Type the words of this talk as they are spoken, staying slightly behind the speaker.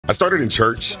I started in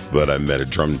church, but I met a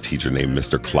drum teacher named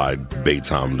Mr. Clyde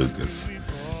Baytom Lucas.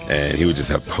 And he would just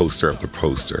have poster after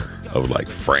poster of like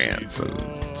France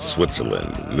and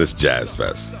Switzerland and this jazz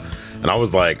fest. And I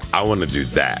was like, I want to do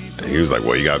that. And he was like,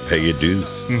 well, you got to pay your dues.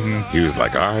 Mm-hmm. He was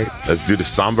like, all right, let's do the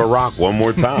samba rock one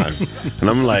more time. And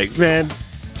I'm like, man,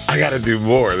 I got to do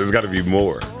more. There's got to be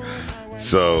more.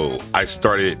 So I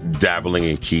started dabbling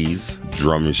in keys,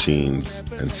 drum machines,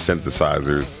 and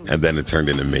synthesizers. And then it turned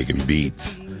into making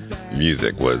beats.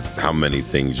 Music was how many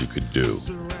things you could do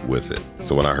with it.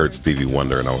 So when I heard Stevie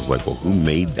Wonder, and I was like, well, who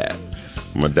made that?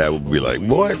 My dad would be like,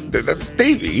 boy, that's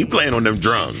Stevie. He playing on them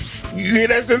drums. You hear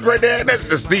that synth right there? That's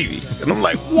the Stevie. And I'm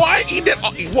like, what? He did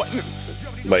what?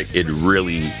 Like, it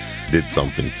really did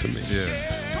something to me.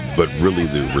 Yeah. But really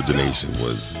the origination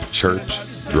was church,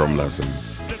 drum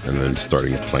lessons, and then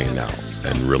starting playing out.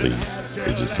 And really,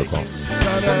 it just took off.